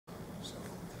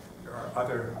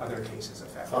other cases of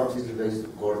factorization. How is it based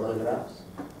on chordal graphs?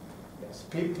 Yes,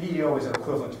 PEO is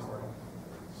equivalent to chordal.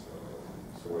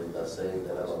 So what is that saying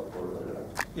that about chordal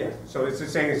graphs? Yeah, so it's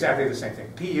saying exactly the same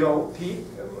thing.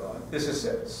 This is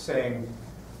saying,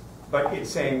 but it's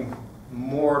saying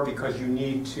more because you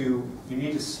need to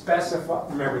specify.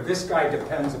 Remember, this guy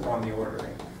depends upon the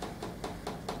ordering.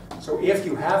 So if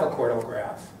you have a chordal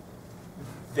graph,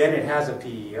 then it has a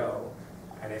PEO.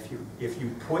 And if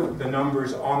you put the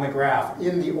numbers on the graph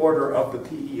in the order of the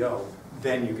PEO,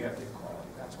 then you get the equality.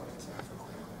 That's what it's saying for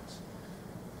chordal graphs.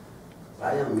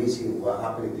 I am missing what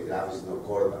happened if the graph is not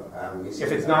chordal. I'm missing.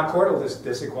 If it's not chordal,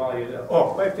 this equality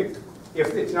is,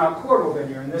 if it's not chordal, then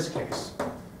you're in this case.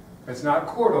 If it's not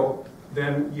chordal,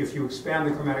 then if you expand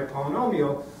the chromatic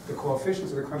polynomial, the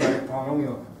coefficients of the chromatic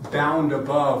polynomial bound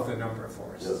above the number of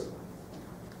fours. Yes.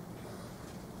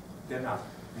 They're not.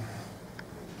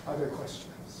 Other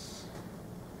questions?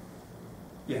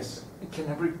 Yes? Can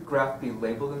every graph be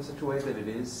labeled in such a way that it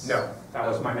is? No, that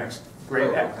was my next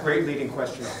great leading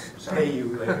question. I'll pay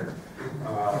you later.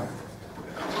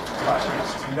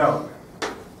 No.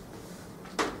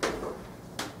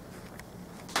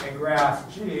 A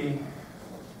graph G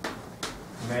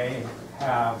may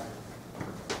have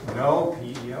no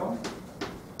PEO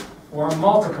or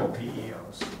multiple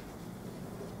PEOs.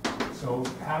 So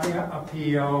having a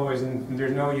PEO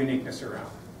there's no uniqueness around.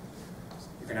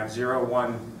 You can have 0,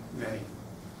 1, many.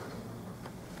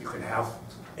 You can have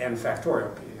n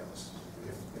factorial PEOs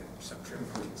if some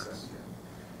trivial cases.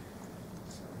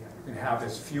 So yeah, you can have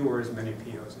as few or as many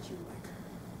PEOs as you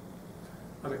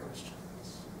like. Other questions?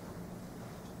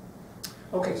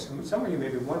 Okay, so some of you may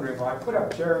be wondering, well, I put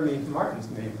up Jeremy Martin's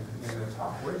name in the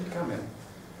top. Where did he come in?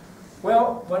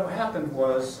 Well, what happened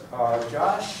was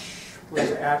Josh was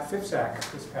at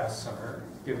FIPSAC this past summer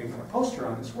giving a poster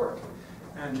on this work,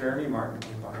 and Jeremy Martin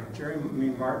came by. And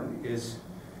Jeremy Martin is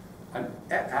an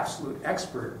absolute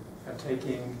expert at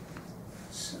taking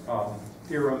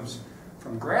theorems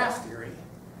from graph theory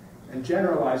and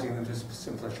generalizing them to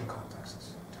simplicial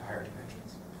complexes, to higher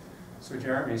dimensions. So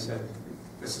Jeremy said,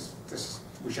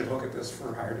 we should look at this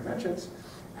for higher dimensions,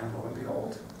 and lo and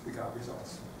behold, we got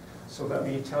results. So let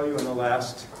me tell you in the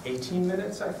last 18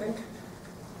 minutes, I think,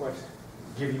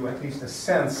 give you at least a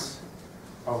sense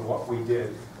of what we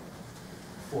did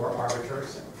for arbitrary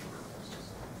simplicial complexes.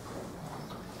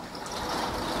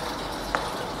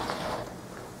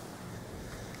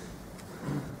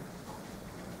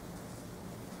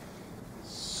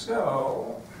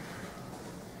 So,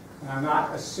 and I'm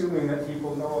not assuming that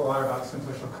people know a lot about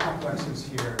simplicial complexes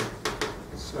here.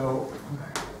 So,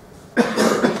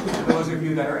 for those of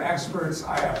you that are experts,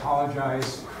 I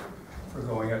apologize for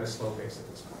going at a slow pace at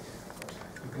this point.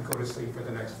 You can go to sleep for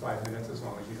the next 5 minutes as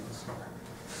long as you don't snore.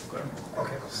 Good.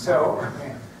 Okay, so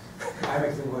I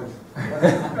make the wood.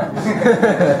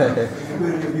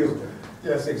 Including you.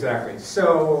 Yes, exactly.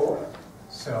 So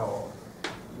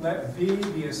let V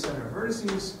be a set of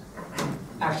vertices.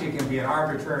 Actually, it can be an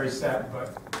arbitrary set,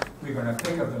 but we're going to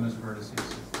think of them as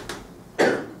vertices.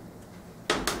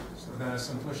 So then a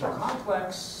simplicial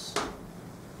complex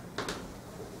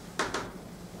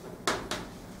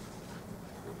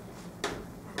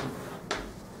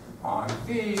on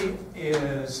V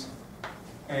is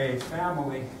a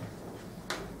family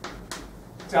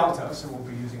delta, so we'll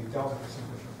be using delta for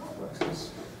simplicial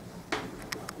complexes,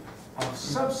 of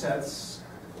subsets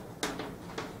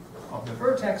of the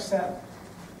vertex set.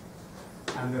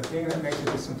 And the thing that makes it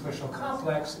a simplicial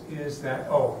complex is that,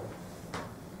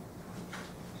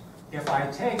 if I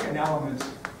take an element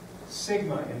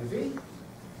sigma in V,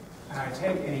 and I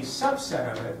take any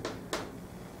subset of it,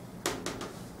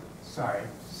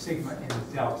 sigma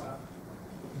in delta,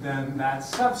 then that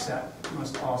subset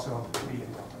must also be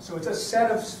in delta. So it's a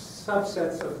set of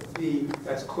subsets of V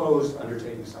that's closed under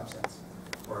taking subsets.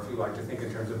 Or if you like to think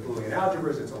in terms of Boolean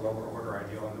algebras, it's a lower order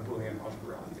ideal in the Boolean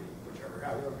algebra on V,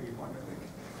 however you want to think.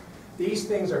 These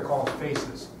things are called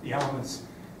faces, the elements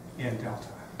in delta.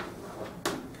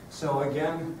 So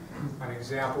again, an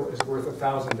example is worth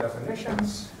 1,000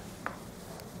 definitions.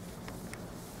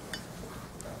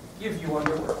 Give you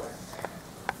under work with.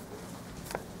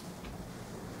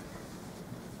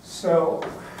 So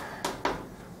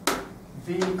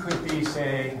V could be,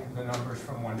 say, the numbers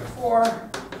from 1 to 4,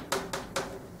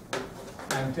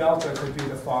 and delta could be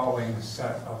the following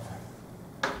set of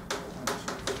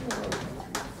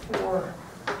 4, 1,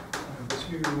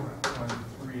 2, 1,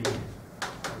 3,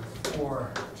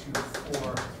 4, 2,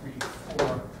 4, 3, 4,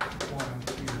 1,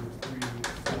 2,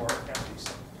 3, 4 empties.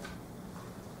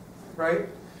 Right?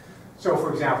 So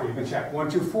for example, you can check. 1,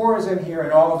 2, 4 is in here,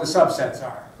 and all of the subsets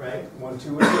are, right? 1,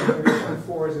 2 is in here, 1,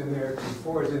 4 is in there, 2,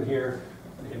 4 is in here,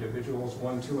 the individuals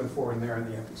 1, 2, and 4 in there,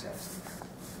 and the empty sets.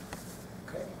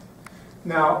 Okay.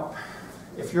 Now,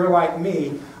 if you're like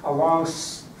me, a long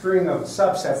string of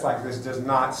subsets like this does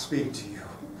not speak to you.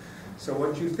 So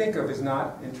what you think of is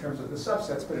not in terms of the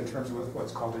subsets, but in terms of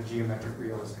what's called a geometric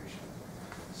realization.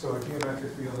 So a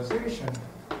geometric realization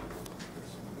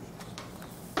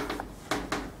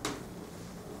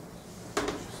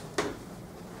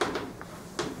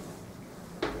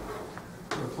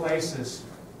replaces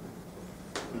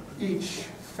each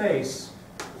face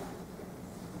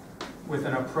with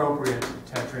an appropriate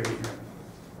tetrahedron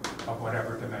of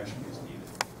whatever dimension is needed.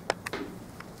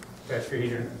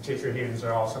 Tetrahedrons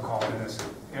are also called in this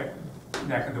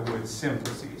neck of the woods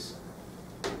simplices.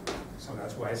 So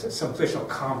that's why it's a simplicial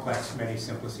complex, many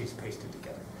simplices pasted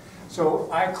together. So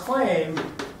I claim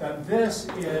that this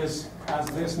has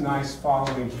this nice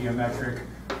following geometric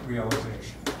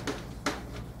realization.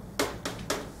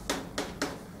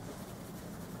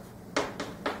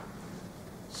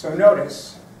 So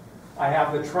notice, I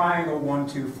have the triangle 1,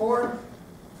 2, 4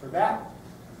 for that.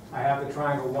 I have the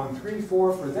triangle 1, 3,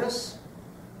 4 for this.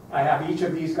 I have each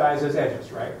of these guys as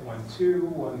edges, right? 1, 2,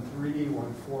 1, 3,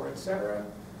 1, 4, etc.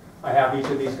 I have each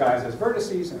of these guys as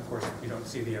vertices, and of course you don't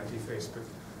see the empty face, but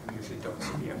you usually don't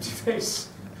see the empty face.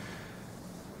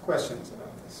 Questions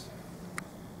about this?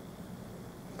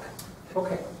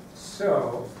 Okay,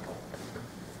 so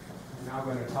I'm now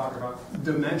going to talk about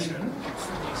dimension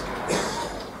for these guys.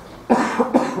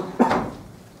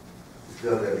 The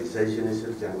realization is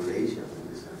a triangulation in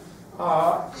this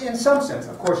sense. In some sense,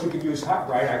 of course, you could use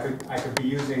right. I could be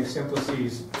using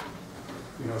simplices,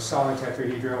 solid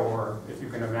tetrahedra, or if you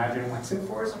can imagine what's in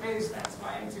four space, that's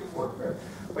fine too.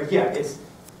 But yeah,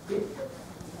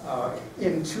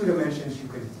 in 2 dimensions, you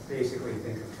could basically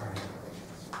think of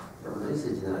triangulations. But this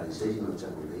is a generalization of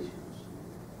triangulations.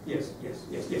 Yes.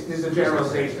 This is a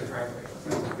generalization of triangulation.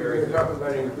 You're talking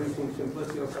about increasing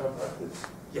simplicial complexes.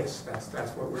 Yes,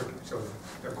 that's what we're. So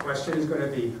the question is going to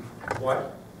be,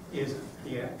 what is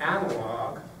the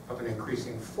analog of an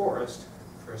increasing forest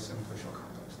for a simplicial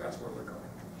complex? That's where we're going.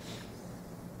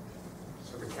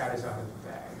 So the cat is out of the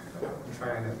bag. I'm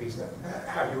trying at least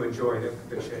have you enjoy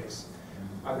the chase.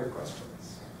 Other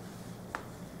questions?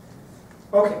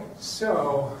 Okay,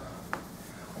 so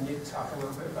I need to talk a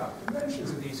little bit about the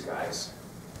dimensions of these guys.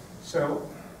 So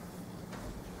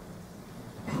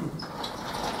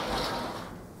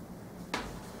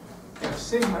if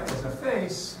sigma is a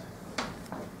face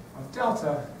of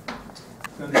delta,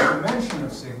 then the dimension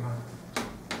of sigma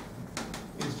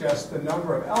is just the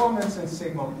number of elements in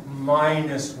sigma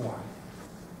minus 1.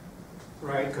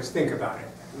 Right? Because think about it.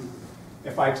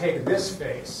 If I take this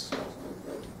face,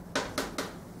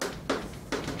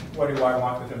 what do I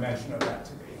want the dimension of that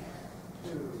to be?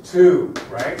 2,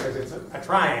 right? Because it's a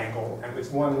triangle, and it's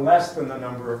 1 less than the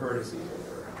number of vertices.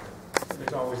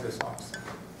 There's always this offset.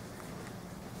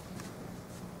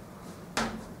 A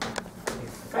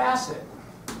facet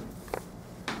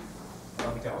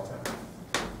of delta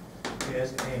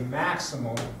is a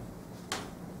maximal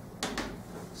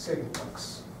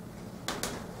sigmoidus.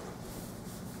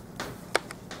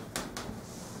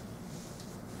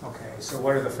 Okay, so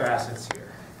what are the facets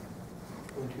here?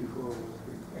 1, 2, 4, 1,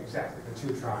 3. Exactly,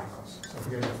 the 2 triangles. So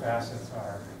here the facets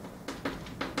are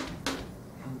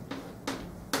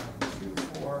 1, 2,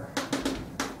 4,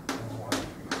 and 1, 3,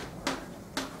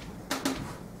 4.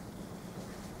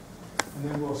 And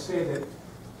then we'll say that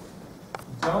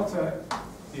delta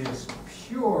is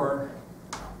pure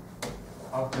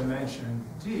of dimension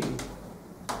d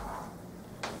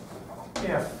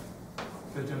if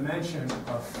the dimension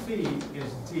of phi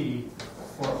is d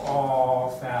for all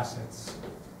facets.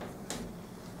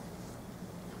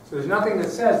 So there's nothing that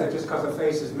says that just because a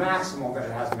face is maximal that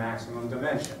it has maximum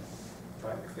dimension.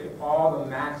 But if all the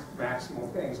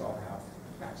maximal things all have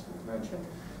maximum dimension,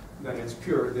 then it's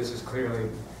pure. This is clearly,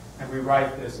 and we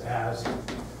write this as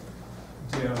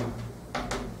dim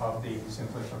of the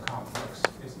simplicial complex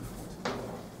is equal to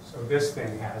 1. So this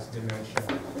thing has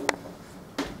dimension.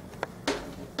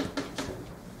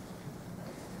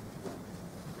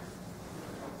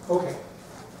 Okay,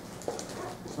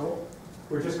 so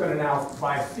we're just going to now,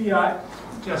 by fiat,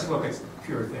 just look at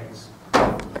pure things.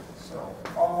 So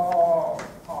all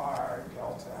R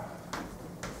delta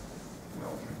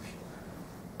will be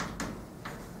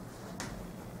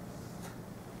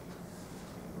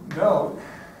pure. Note,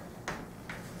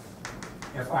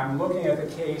 if I'm looking at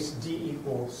the case d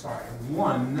equals,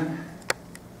 1,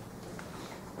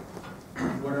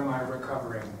 what am I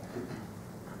recovering?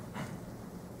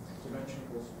 Dimension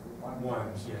equals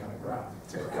One, yeah, graph.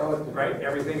 It's a graph, Skeleton. right?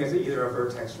 Everything is either a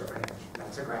vertex or an edge.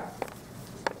 That's a graph.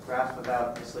 Graph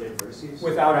without isolated vertices?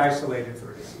 Without isolated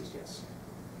vertices, yes.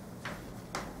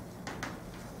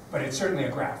 But it's certainly a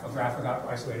graph. A graph without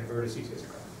isolated vertices is a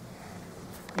graph.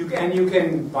 You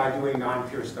can, by doing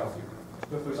non-pure stuff, you can.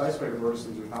 If there's isolated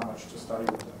vertices, there's not much to study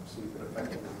with them, so you could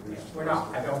effectively reduce. We're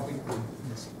not, I don't think we're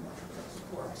missing much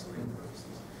for isolated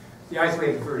vertices. The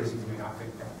isolated vertices may not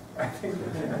think that. I think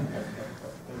we can.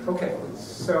 Okay,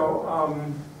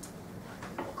 so,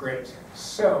 great.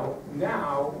 So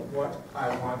now what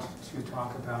I want to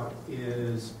talk about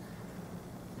is,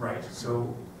 right,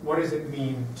 so what does it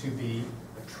mean to be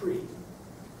a tree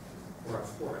or a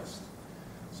forest?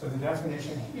 So the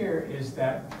definition here is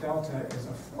that delta is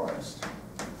a forest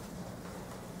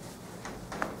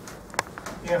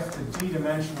if the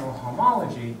d-dimensional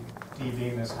homology, d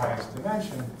being this highest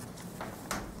dimension,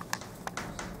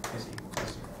 is equal to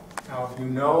 0. Now, if you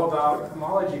know about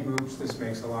homology groups, this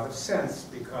makes a lot of sense,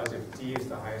 because if d is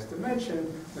the highest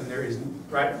dimension, then there is,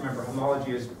 right, remember,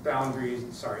 homology is boundaries,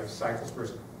 sorry, cycles per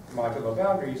modulo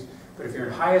boundaries, but if you're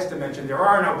in highest dimension, there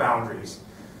are no boundaries.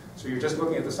 So you're just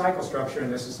looking at the cycle structure,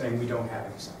 and this is saying we don't have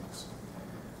any cycles.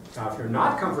 Now, if you're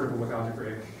not comfortable with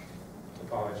algebraic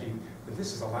topology, then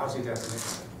this is a lousy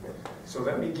definition. So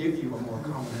let me give you a more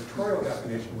combinatorial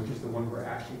definition, which is the one we're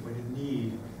actually going to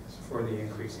need for the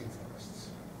increasing forests.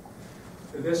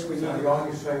 For this, we need... As long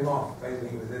as you're showing off,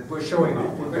 basically. We're showing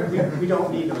off. We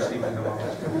don't need no Sagan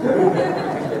homology.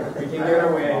 We can get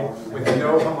away with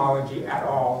no homology at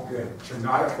all. Good. Should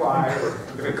not apply.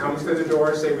 If it comes to the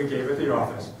door, say we gave it the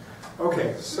office.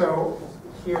 Okay, so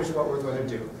here's what we're going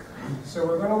to do. So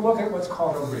we're going to look at what's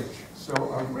called a ridge. So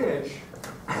a ridge,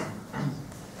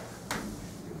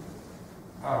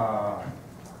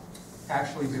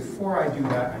 actually before I do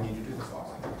that, I need to do the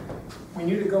following. We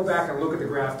need to go back and look at the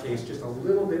graph case just a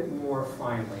little bit more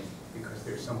finely, because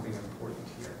there's something important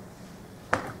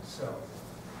here. So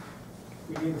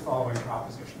we need the following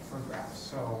proposition for graphs.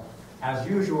 So as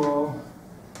usual,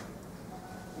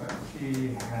 let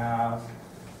G have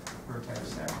vertex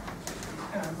set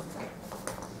M.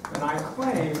 Then I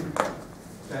claim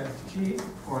that G,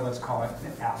 or let's call it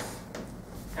an F.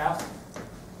 F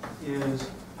is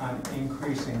an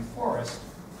increasing forest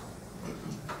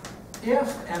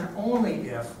if and only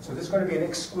if, so this is going to be an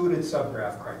excluded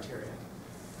subgraph criterion.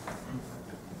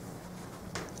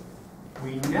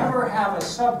 We never have a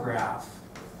subgraph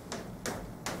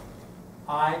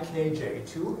IKJ,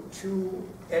 two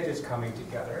edges coming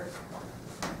together,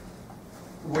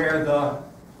 where the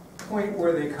point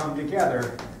where they come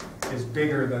together is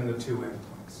bigger than the two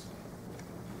endpoints.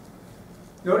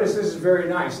 Notice this is very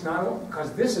nice, not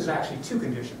because this is actually two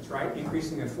conditions, right?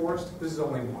 Increasing and forest, this is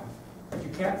only one. But you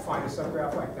can't find a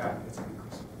subgraph like that, it's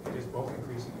increasing. It is both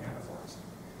increasing and a forest.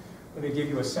 Let me give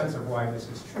you a sense of why this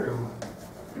is true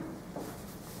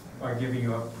by giving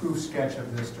you a proof sketch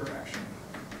of this direction.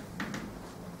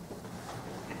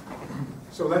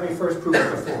 So let me first prove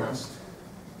the forest.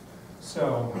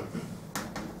 So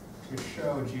to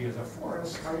show G is a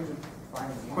forest, How do you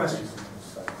define question.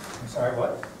 I'm sorry,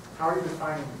 what? How do you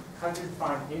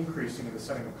define increasing in the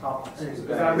setting of complexes?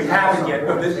 We haven't yet,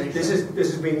 but this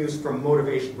is being used for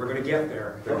motivation. We're going to get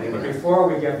there. But before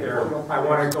we get there, I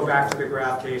want to go back to the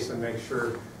graph case and make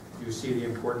sure you see the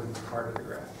important part of the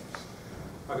graph case.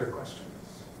 Other questions?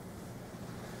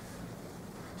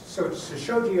 So to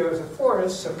show G as a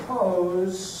forest,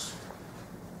 suppose,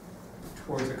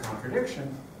 towards a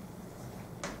contradiction,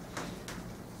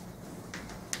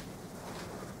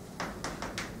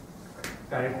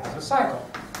 that it has a cycle.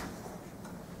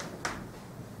 So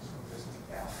this is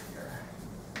F here.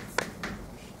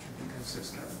 Should be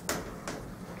consistent.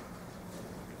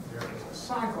 There is a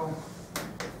cycle.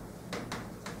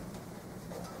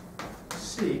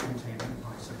 C containing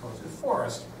my supposed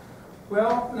forest.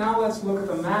 Well, now let's look at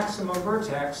the maximum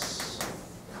vertex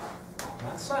on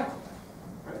that cycle.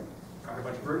 Right? Got a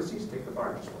bunch of vertices, take the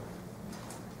largest one.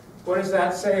 What does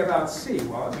that say about C?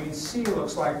 Well, it means C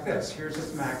looks like this. Here's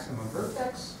its maximum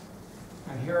vertex,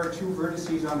 and here are two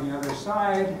vertices on the other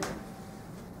side,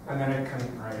 and then it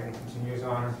continues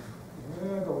on.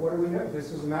 Yeah, but what do we know? This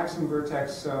is the maximum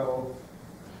vertex, so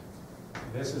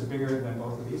this is bigger than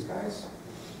both of these guys.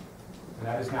 And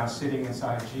that is now sitting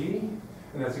inside G,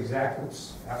 and that's exactly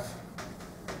F.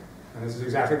 And this is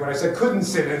exactly what I said couldn't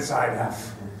sit inside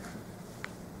F.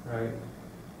 Right?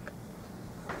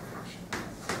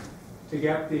 To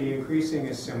get the increasing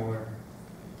is similar,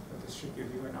 but this should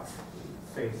give you enough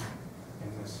faith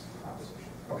in this proposition.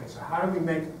 Okay, so how do we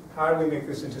make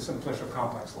this into simplicial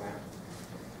complex land?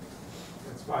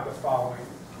 It's by the following.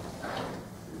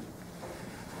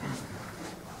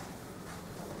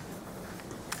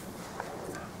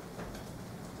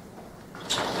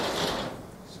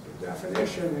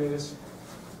 definition is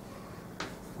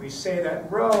we say that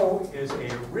rho is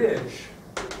a ridge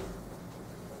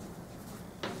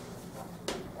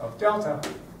of delta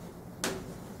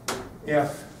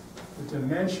if the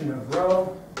dimension of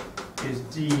rho is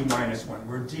d minus 1,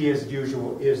 where d, as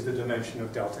usual, is the dimension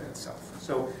of delta itself.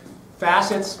 So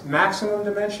facets, maximum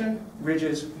dimension,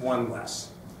 ridges, 1 less.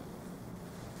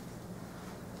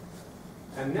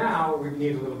 And now we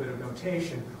need a little bit of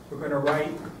notation. We're going to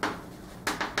write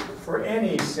for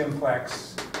any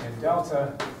simplex in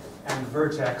delta and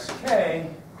vertex k,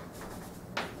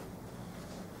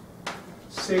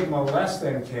 sigma less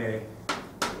than k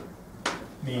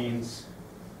means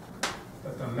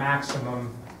that the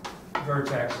maximum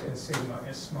vertex in sigma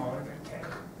is smaller than k.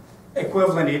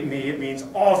 Equivalent to me, it means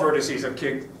all vertices of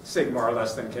sigma are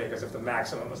less than k, because if the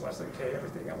maximum is less than k,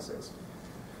 everything else is.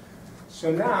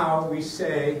 So now we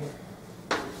say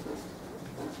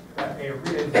that a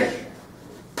ridge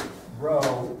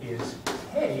rho is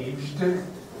caged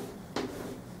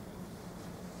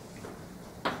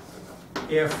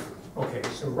if, okay,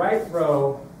 so write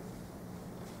rho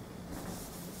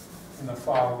in the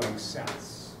following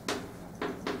sense.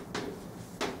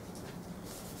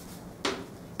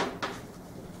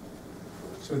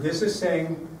 So this is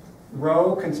saying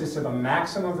rho consists of a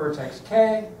maximum vertex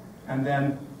k, and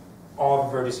then all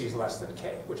the vertices less than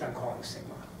k, which I'm calling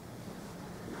sigma.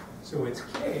 So it's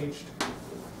caged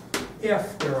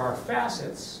if there are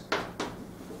facets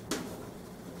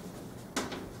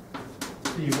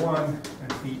phi1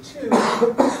 and phi2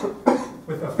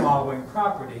 with the following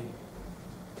property.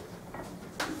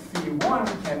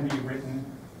 Phi1 can be written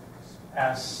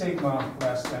as sigma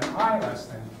less than I less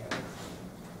than k,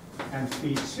 and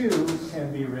phi2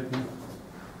 can be written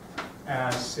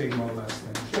as sigma less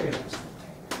than j less than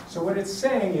k. So what it's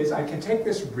saying is I can take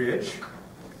this ridge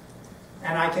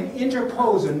and I can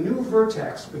interpose a new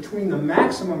vertex between the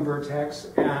maximum vertex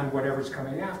and whatever's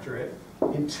coming after it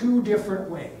in 2 different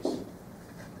ways.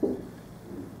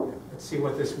 Let's see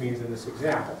what this means in this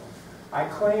example. I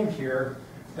claim here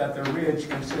that the ridge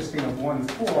consisting of 1,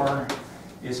 4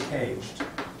 is caged.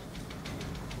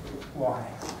 Why?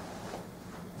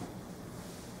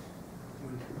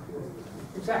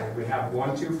 Exactly. We have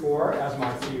 1, 2, 4 as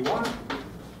my phi1.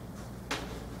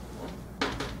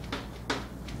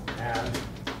 And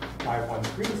my 1,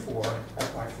 3, 4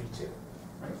 as my phi2.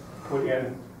 Right? Put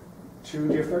in 2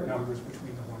 different numbers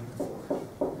between the 1 and the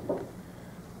 4.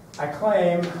 I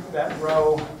claim that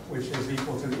rho, which is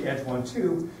equal to the edge 1,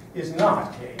 2, is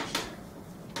not caged.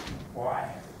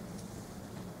 Why?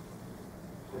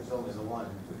 There's always a 1.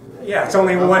 Yeah, it's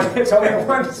only one. It's only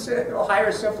one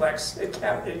higher simplex. It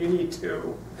can't. You need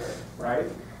 2, right?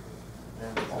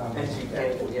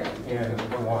 In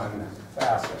one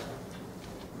facet.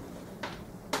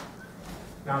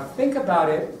 Now think about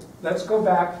it. Let's go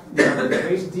back.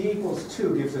 Base d equals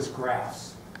 2 gives us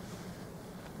graphs.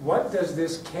 What does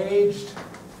this caged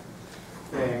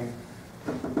thing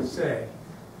say?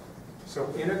 So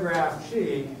in a graph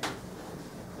G,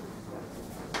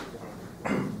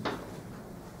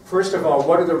 first of all,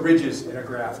 what are the ridges in a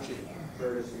graph G?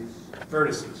 Vertices.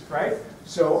 Vertices, right?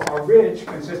 So a ridge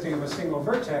consisting of a single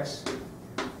vertex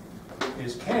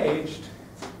is caged,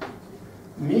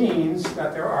 means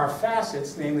that there are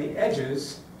facets, namely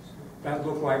edges, that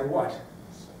look like what?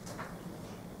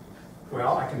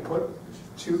 Well, I can put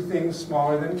 2 things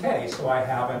smaller than k. So I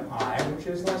have an I, which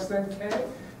is less than k,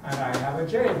 and I have a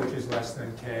j, which is less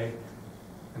than k.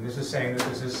 And this is saying that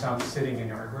this is some sitting in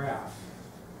our graph.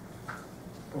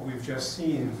 But we've just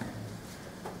seen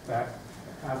that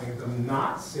having them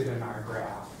not sit in our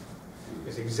graph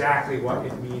is exactly what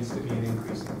it means to be an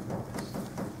increasing focus.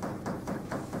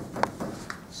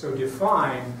 So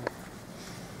define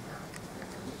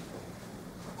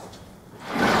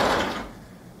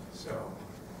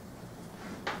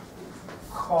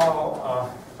call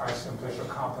our simplicial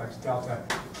complex delta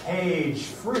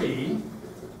cage-free.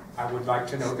 I would like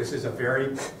to note this is a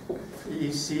very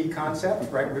EC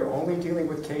concept, right? We're only dealing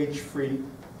with cage-free,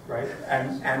 right?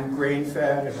 And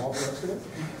grain-fed and all the rest of it.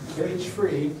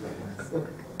 Cage-free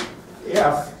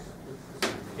if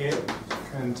it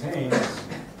contains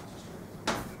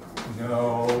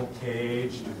no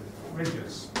caged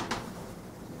ridges.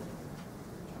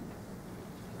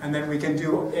 And then we can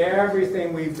do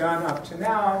everything we've done up to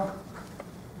now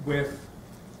with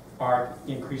our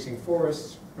increasing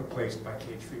forests replaced by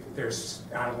cage-free. There's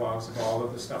analogs of all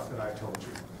of the stuff that I told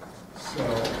you. So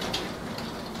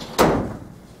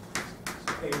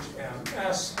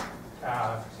HMS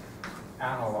have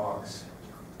analogs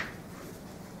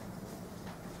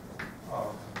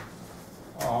of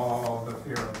all the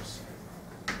theorems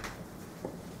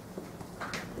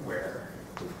where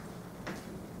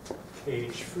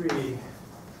cage-free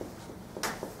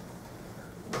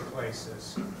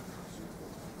replaces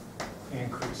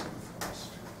increasing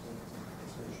thrust.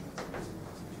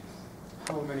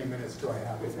 How many minutes do I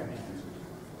have, if any?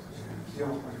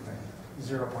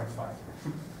 0.5.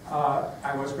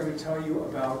 I was going to tell you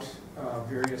about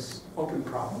various open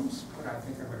problems, but I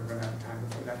think I'm going to run out of time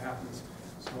before that happens.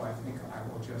 So I think I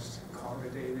will just call it a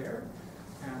day there.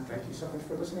 And thank you so much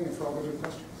for listening and for all the good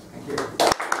questions. Thank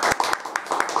you.